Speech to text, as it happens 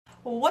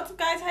What's up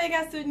guys, how you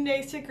guys doing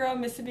today? It's your girl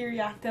Missy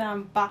reacting.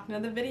 I'm back with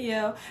another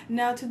video.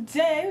 Now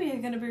today we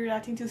are going to be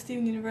reacting to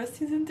Steven Universe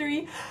Season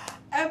 3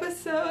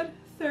 episode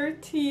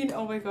 13.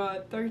 Oh my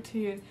god,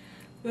 13.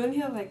 We only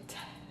have like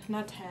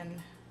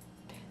definitely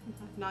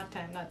not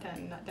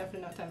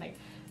 10, like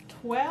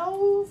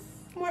 12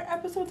 more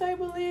episodes I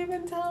believe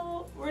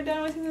until we're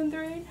done with Season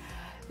 3.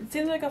 It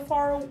seems like a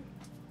far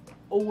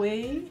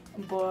away,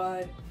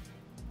 but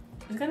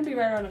it's gonna be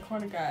right around the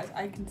corner, guys.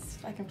 I can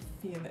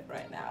feel it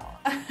right now.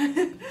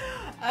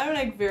 I'm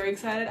like very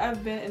excited.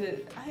 I've been in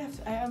it.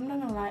 I'm not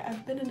gonna lie.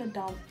 I've been in a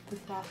dump this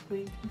last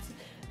week. It's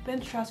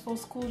been stressful.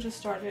 School just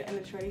started and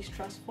it's really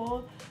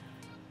stressful.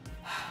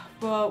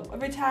 But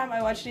every time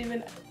I watch it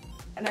even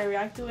and I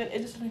react to it,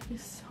 it just makes me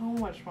so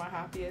much more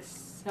happier.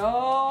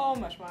 So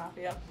much more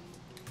happier.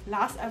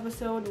 Last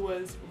episode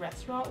was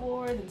Restaurant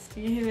Wars and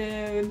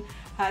Steven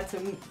had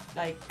to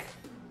like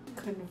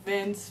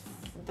convince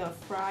the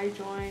fry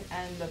joint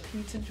and the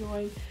pizza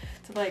joint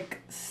to like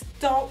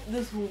stop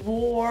this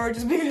war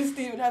just because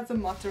Steven had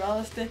some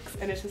mozzarella sticks,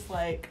 and it's just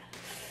like,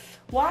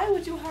 why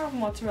would you have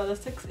mozzarella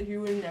sticks if you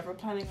were never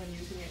planning on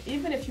using it?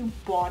 Even if you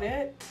bought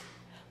it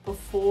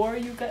before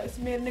you guys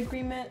made an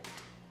agreement,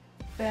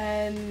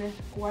 then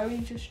why would you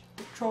just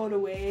throw it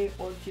away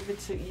or give it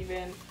to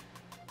even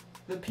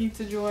the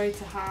pizza joint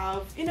to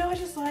have? You know,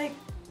 it's just like,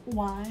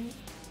 why?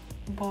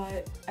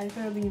 But I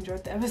thoroughly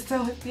enjoyed the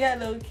episode. Yeah,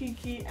 little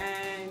Kiki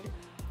and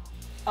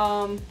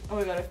oh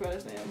my god, I forgot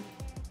his name.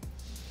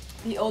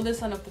 The oldest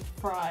son of the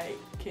Fry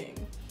King.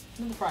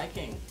 Not the Fry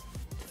King.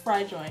 The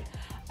Fry Joint.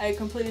 I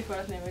completely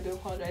forgot his name. I do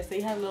apologize. They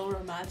had a little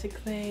romantic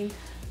thing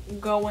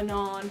going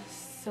on.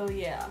 So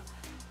yeah.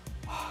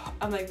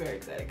 I'm like very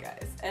excited,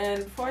 guys.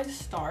 And before I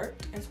start,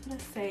 I just want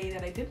to say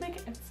that I did make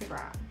an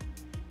Instagram.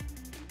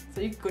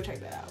 So you can go check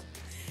that out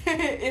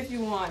if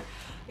you want.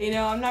 You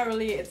know, I'm not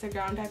really an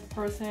Instagram type of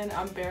person.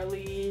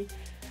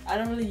 I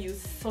don't really use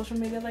social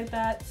media like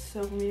that.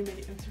 So for me,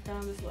 making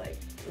Instagram is like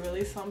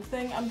really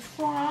something. I'm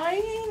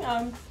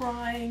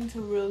trying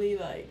to really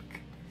like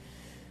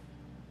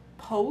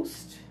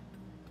post.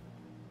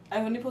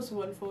 I've only posted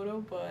one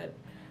photo, but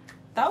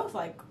that was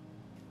like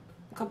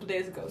a couple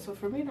days ago. So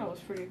for me, that was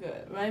pretty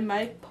good. I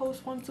might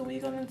post once a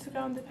week on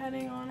Instagram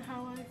depending on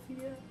how I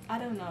feel. I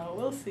don't know.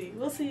 We'll see.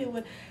 We'll see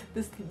what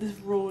this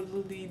road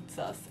leads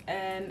us.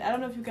 And I don't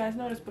know if you guys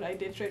noticed, but I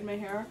did straighten my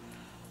hair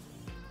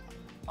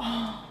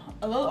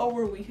a little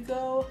over a week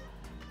ago.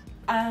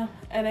 And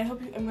I hope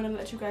I'm gonna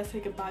let you guys say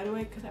goodbye to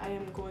it because I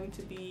am going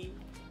to be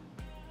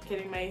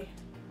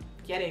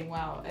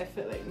wow, I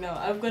feel like, no,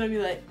 I'm gonna be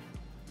like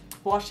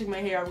washing my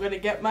hair. I'm gonna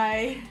get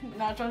my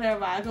natural hair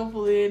back,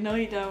 hopefully, no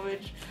heat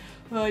damage.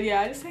 But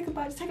yeah, just take a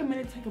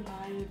minute to say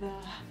goodbye to the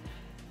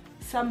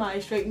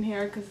semi-straightened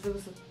hair because it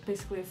was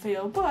basically a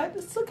fail, but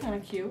it's still kind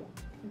of cute.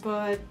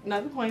 But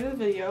not the point of the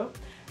video.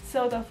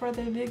 So without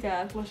further ado,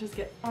 guys, let's just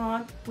get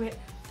on with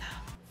the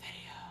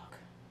video.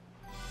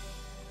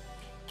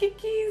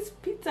 Kiki's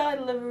pizza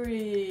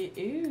delivery.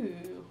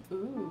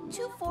 Ooh.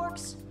 2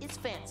 forks is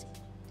fancy.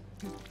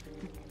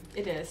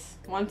 It is.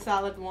 1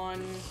 salad,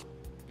 1.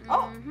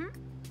 Oh.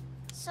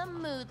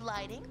 Some mood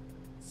lighting.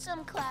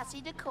 Some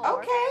classy decor.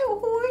 Okay, who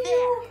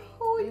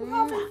are you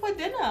having for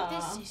dinner?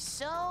 This is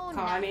so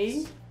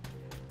Connie. nice.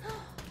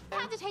 I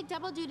had to take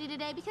double duty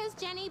today because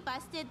Jenny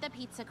busted the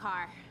pizza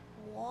car.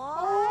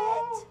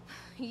 What?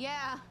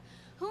 Yeah.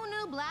 Who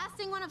knew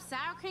blasting one of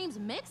Sour Cream's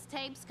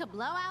mixtapes could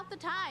blow out the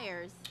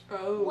tires?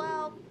 Oh.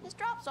 Well, his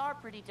drops are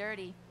pretty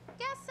dirty.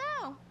 Guess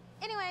so.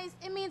 Anyways,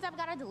 it means I've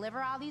got to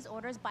deliver all these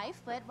orders by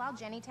foot while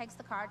Jenny takes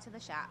the car to the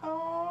shop.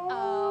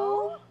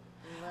 Oh.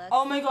 Looks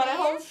Oh my god, I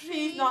hope fancy.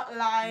 she's not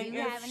lying. You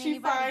If having she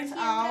anybody finds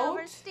cute out.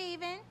 over,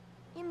 Steven?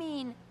 You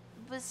mean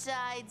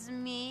besides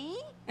me?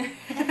 I'm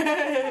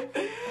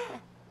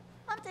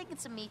taking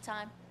some me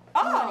time.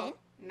 Oh,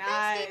 Thanks,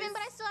 nice. Steven,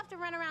 but I still have to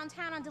run around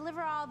town and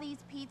deliver all these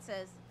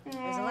pizzas.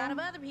 There's a lot of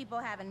other people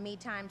having me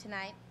time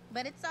tonight,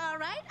 but it's all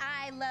right.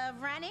 I love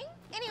running.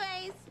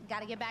 Anyways,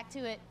 gotta get back to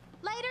it.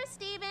 Later,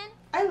 Steven.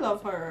 I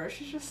love her.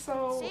 She's just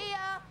so See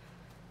ya.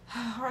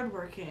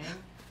 hardworking.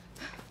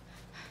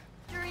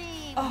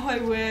 Dream. Oh, I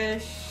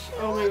wish.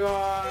 Oh my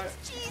god.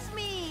 It's cheese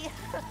me.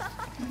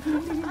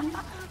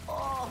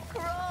 Oh,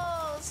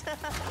 gross.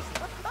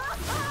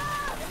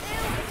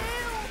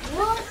 Ew.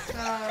 What?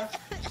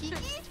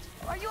 Kiki,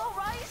 are you all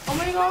right? Oh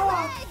my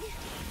god.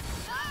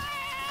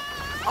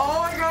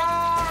 Oh my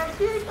god.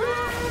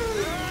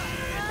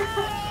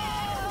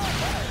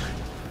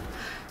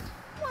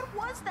 What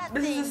was that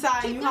This thing? is a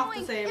sign. Keep You going. have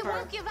to save It her.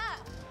 won't give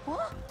up.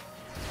 What?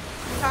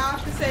 You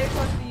have to save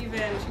her,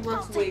 Steven. She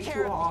works I'll way take too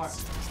care of hard.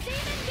 Steven,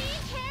 be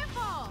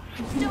careful.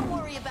 Don't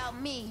worry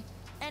about me.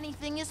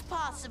 Anything is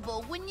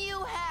possible when you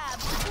have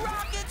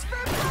rockets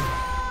for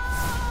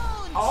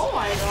bones! Oh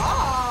my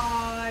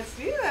god.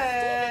 Steven, Steven.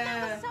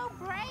 that was so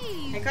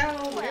brave. It got a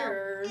little Well,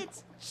 weird.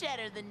 it's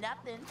better than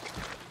nothing.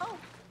 Oh,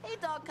 hey,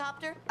 dog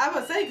copter. I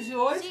was saying, because you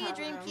always See you, have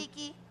Dream him.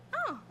 Kiki.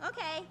 Oh,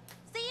 okay.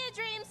 See you,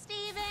 Dream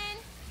Steven.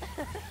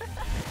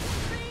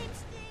 Dream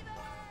Steven!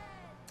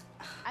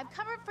 I I've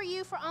covered for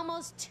you for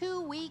almost 2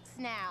 weeks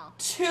now.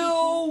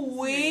 2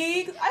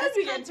 weeks? I would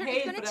be getting concert paid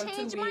is for gonna them 2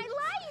 change my weeks.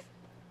 life.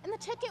 And the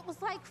ticket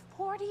was like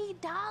 $40.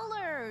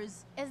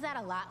 Is that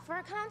a lot for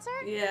a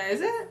concert? Yeah, is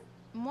it?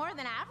 More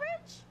than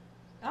average?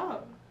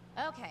 Oh.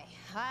 Okay,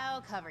 I'll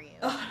cover you.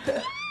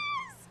 Yes!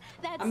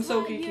 That's I'm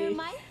so why Kiki. you're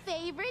my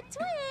favorite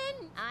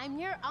twin. I'm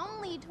your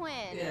only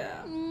twin.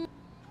 Yeah.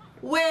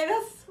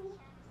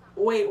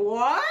 Wait,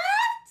 what?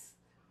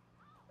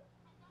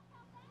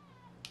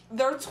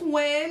 They're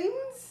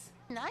twins?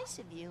 Nice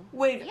of you.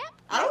 Wait, Yep,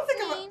 I don't think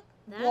that's I'm me.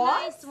 The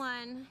what? nice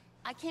one.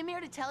 I came here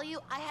to tell you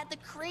I had the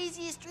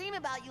craziest dream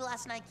about you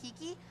last night,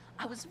 Kiki.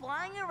 I was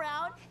flying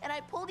around and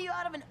I pulled you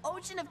out of an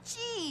ocean of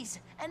cheese.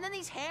 And then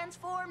these hands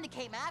formed and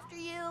came after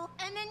you.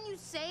 And then you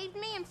saved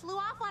me and flew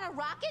off on a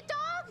rocket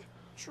dog?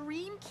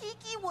 Dream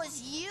Kiki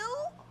was you?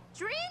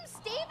 Dream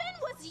Steven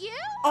was you?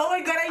 Oh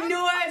my god, I knew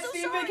I'm it! so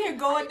Steven sorry. can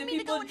go I into didn't mean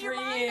to go people's into your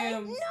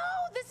mind. dreams.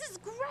 No, this is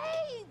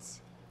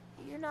great.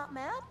 You're not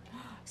mad?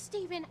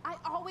 Steven, I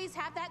always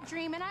have that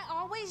dream and I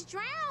always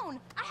drown.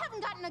 I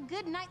haven't gotten a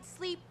good night's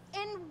sleep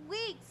in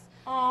weeks.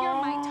 Aww.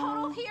 You're my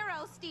total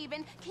hero,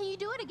 Steven. Can you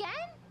do it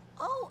again?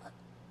 Oh,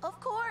 of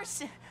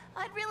course.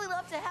 I'd really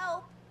love to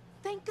help.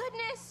 Thank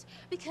goodness,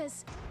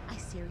 because I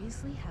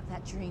seriously have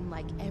that dream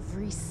like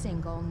every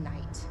single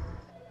night.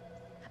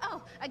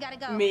 Oh, I gotta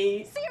go.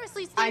 Me.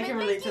 Seriously, Steven, I can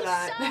relate thank to you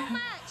that. so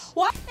much.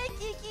 What? Hey,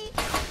 Kiki.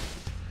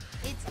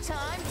 It's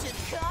time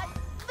to cut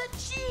the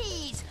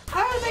cheese.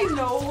 How do they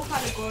know how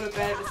to go to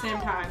bed at the same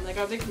time? Like,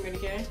 are they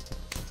communicating?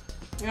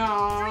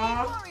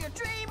 Aww.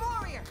 Dream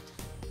warrior.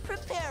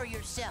 Prepare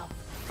yourself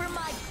for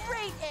my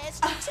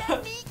greatest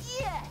technique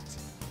yet.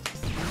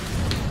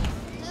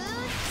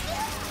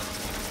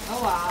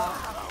 Oh wow.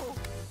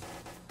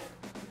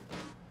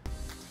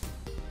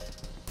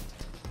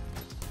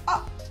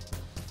 Oh.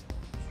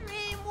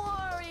 Dream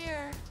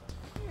warrior.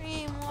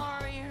 Dream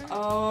warrior.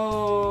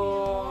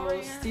 Oh,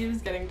 Warrior.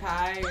 Steve's getting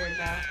tired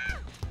now.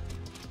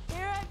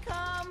 Here I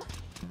come.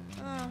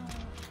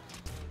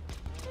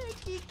 Hey,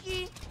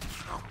 Kiki.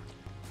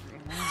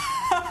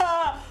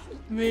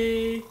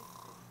 Me.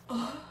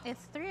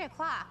 It's 3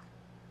 o'clock.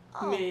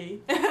 Oh, Me.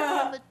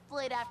 the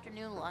late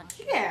afternoon lunch.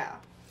 Yeah.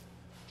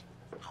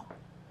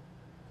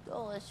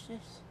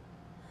 Delicious.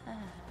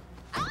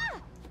 Ah!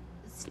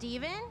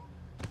 Steven?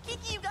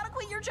 Kiki, you gotta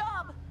quit your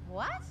job.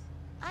 What?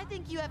 I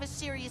think you have a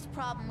serious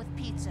problem with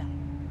pizza.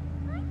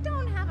 I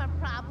don't have a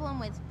problem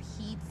with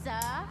pizza.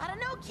 I don't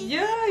know, Kiki.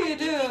 Yeah, I you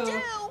think you do.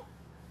 do.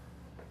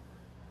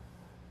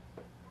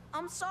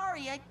 I'm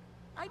sorry.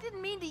 I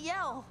didn't mean to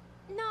yell.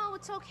 No,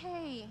 it's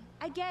okay.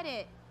 I get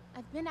it.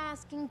 I've been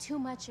asking too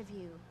much of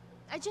you.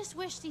 I just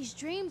wish these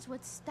dreams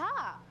would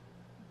stop.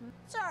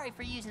 Sorry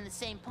for using the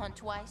same pun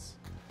twice.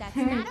 That's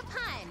not a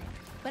pun,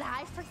 but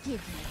I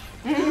forgive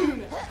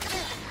you.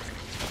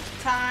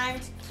 Time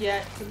to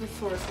get to the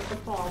source of the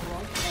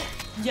problem.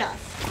 Yes.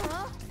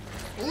 Huh?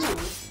 Ooh.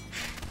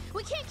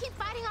 We can't keep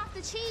fighting off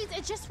the cheese.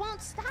 It just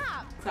won't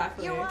stop.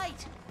 Exactly. You're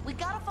right. We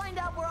gotta find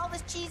out where all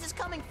this cheese is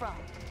coming from.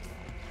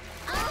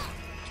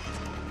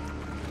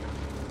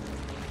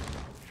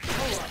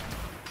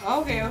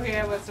 Okay,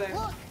 I would say.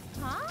 Look.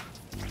 Huh?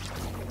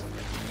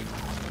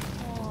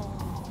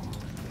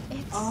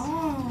 It's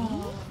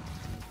Oh.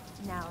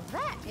 me? Now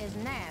that is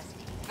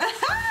nasty. No,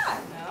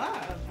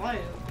 that's funny.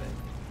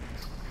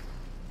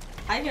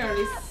 I can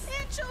already.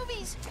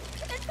 Anchovies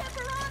and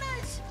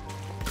pepperonis.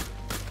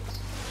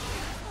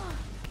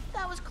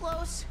 That was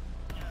close.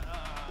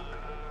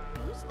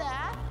 Who's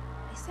that?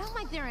 They sound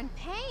like they're in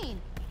pain.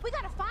 We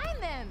gotta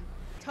find them.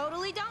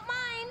 Totally don't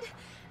mind.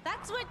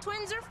 That's what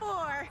twins are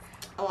for.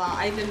 Oh wow,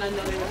 I did not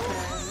know they were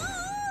twins.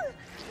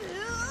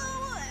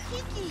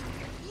 Kiki,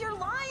 you're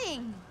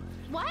lying.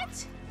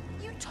 What?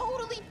 You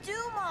totally do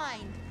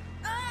mind.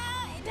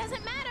 It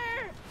doesn't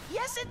matter.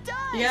 Yes, it does.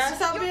 Yes,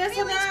 Your obvious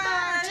feelings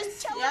matter. does.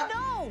 Just tell Yep. her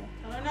no.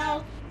 I don't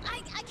know. I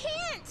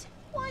can't.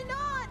 Why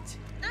not?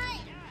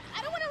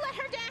 I don't want to let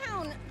her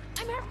down.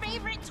 I'm her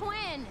favorite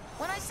twin.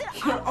 When I said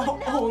Your I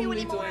wouldn't help you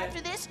only anymore twin.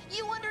 after this,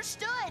 you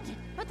understood.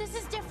 But this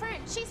is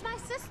different. She's my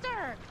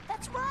sister.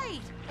 That's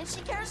right. And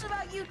she cares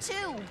about you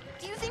too.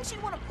 Do you think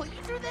she'd want to put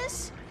you through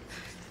this?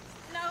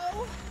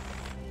 No.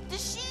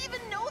 Does she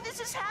even know this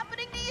is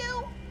happening to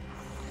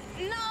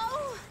you?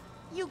 No.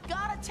 You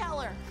gotta tell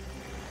her.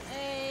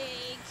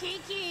 Hey,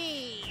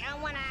 Kiki, I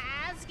want to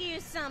ask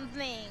you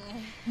something.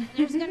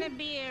 There's gonna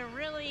be a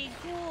really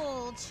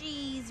cool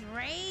cheese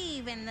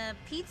rave in the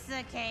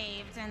pizza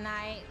cave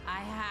tonight. I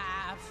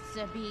have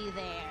to be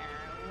there.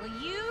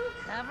 Will you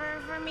cover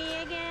for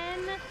me again?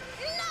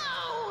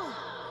 No!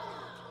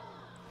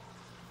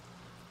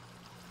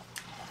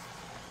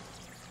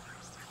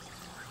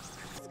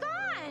 It's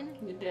gone.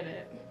 You did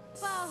it.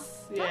 Well,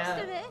 Yeah.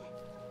 most of it.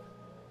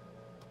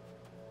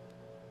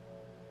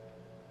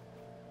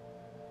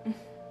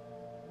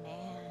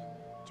 Man,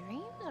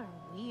 dreams are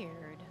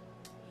weird.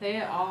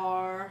 They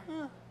are.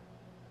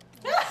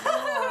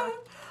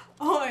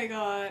 Oh my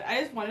god.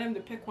 I just wanted him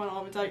to pick one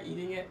off and start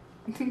eating it.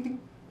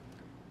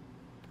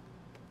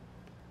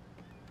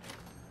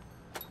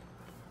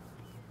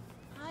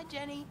 Hi,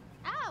 Jenny.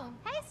 Oh,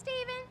 hey,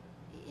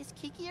 Steven? Is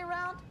Kiki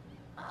around?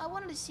 I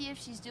wanted to see if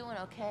she's doing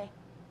okay.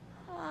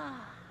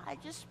 I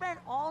just spent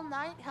all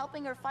night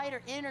helping her fight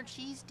her inner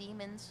cheese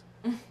demons.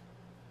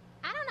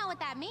 I don't know what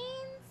that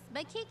means,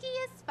 but Kiki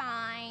is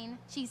fine.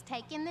 She's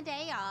taking the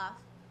day off.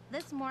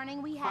 This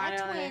morning we had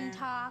a twin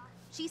talk.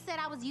 She said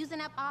I was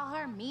using up all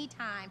her me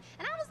time.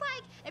 And I was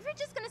like, if you're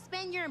just gonna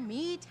spend your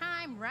me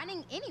time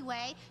running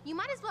anyway, you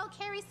might as well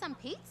carry some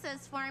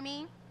pizzas for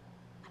me.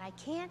 But I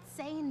can't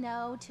say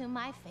no to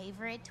my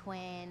favorite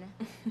twin.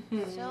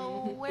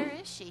 So where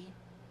is she?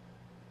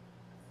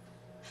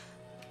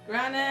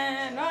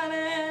 Running.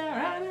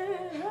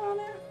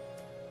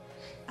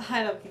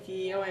 I love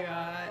Kiki. Oh my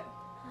god.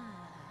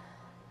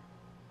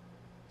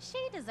 She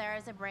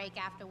deserves a break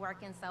after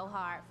working so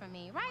hard for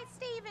me, right,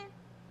 Steven?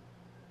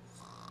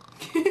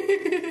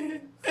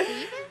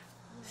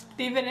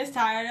 Steven is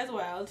tired as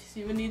well.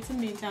 Steven needs some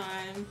me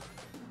time.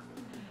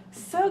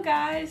 So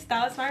guys,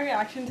 that was my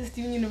reaction to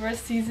Steven Universe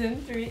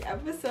Season 3,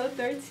 Episode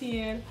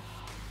 13.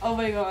 Oh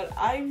my god,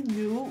 I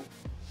knew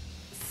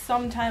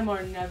sometime or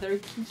another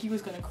Kiki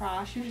was gonna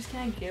crash. You just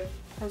can't give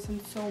a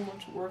person so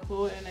much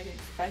workload and like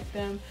expect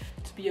them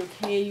to be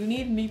okay. You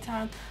need me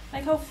time.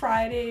 Like how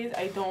Fridays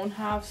I don't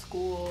have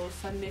school,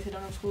 Sundays I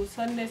don't have school,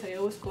 Sundays I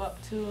always go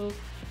up to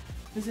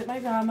visit my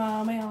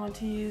grandma, my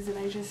aunties, and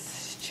I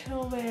just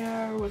chill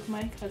there with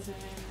my cousin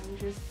and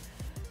just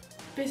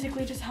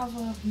basically just have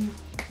a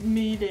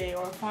me day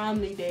or a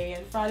family day.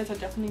 And Fridays are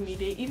definitely me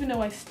day, even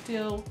though I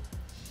still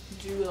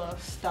do a lot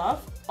of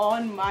stuff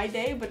on my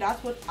day, but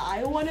that's what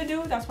I want to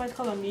do. That's why it's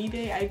called a me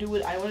day. I do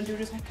what I want to do,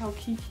 just like how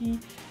Kiki,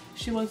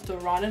 she wants to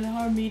run in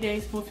her me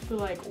days. Most people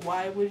are like,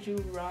 why would you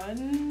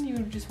run? You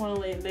just want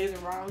to laze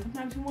around.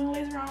 Sometimes you want to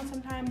laze around,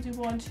 sometimes you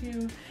want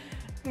to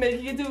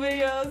make YouTube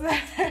videos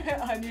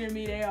on your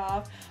me day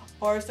off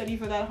or study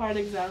for that hard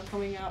exam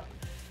coming up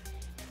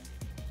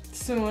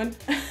soon.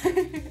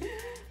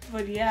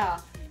 But yeah,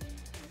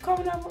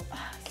 coming up.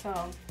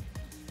 So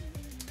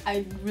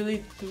I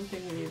really do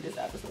think we need this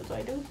episode. So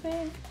I do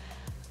think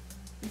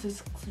this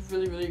is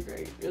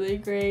really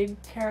great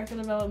character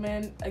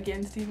development.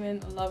 Again,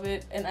 Steven, love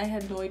it. And I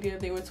had no idea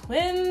they were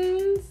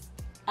twins.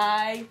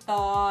 I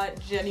thought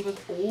Jenny was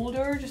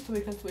older just to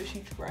make sense the way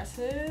she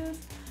dresses,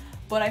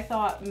 but I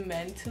thought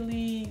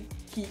mentally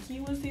Kiki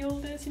was the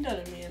oldest. You know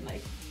what I mean?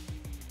 Like,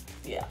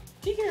 yeah,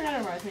 Kiki kind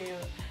of reminds me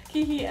of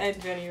Kiki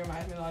and Jenny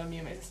reminds me a lot of me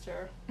and my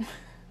sister.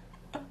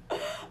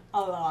 A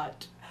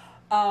lot.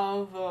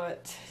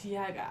 But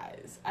yeah,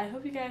 guys, I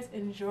hope you guys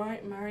enjoy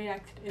my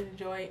reaction,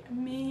 enjoy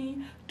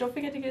me. Don't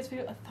forget to give this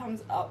video a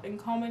thumbs up and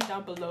comment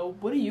down below,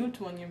 what do you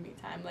do on your me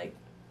time? Like,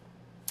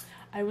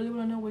 I really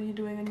want to know what you're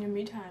doing on your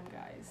me time,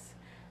 guys.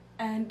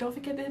 And don't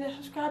forget to hit the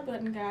subscribe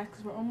button, guys,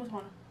 because we're almost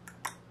on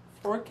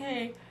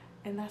 4K,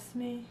 and that's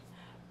me.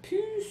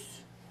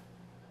 Peace.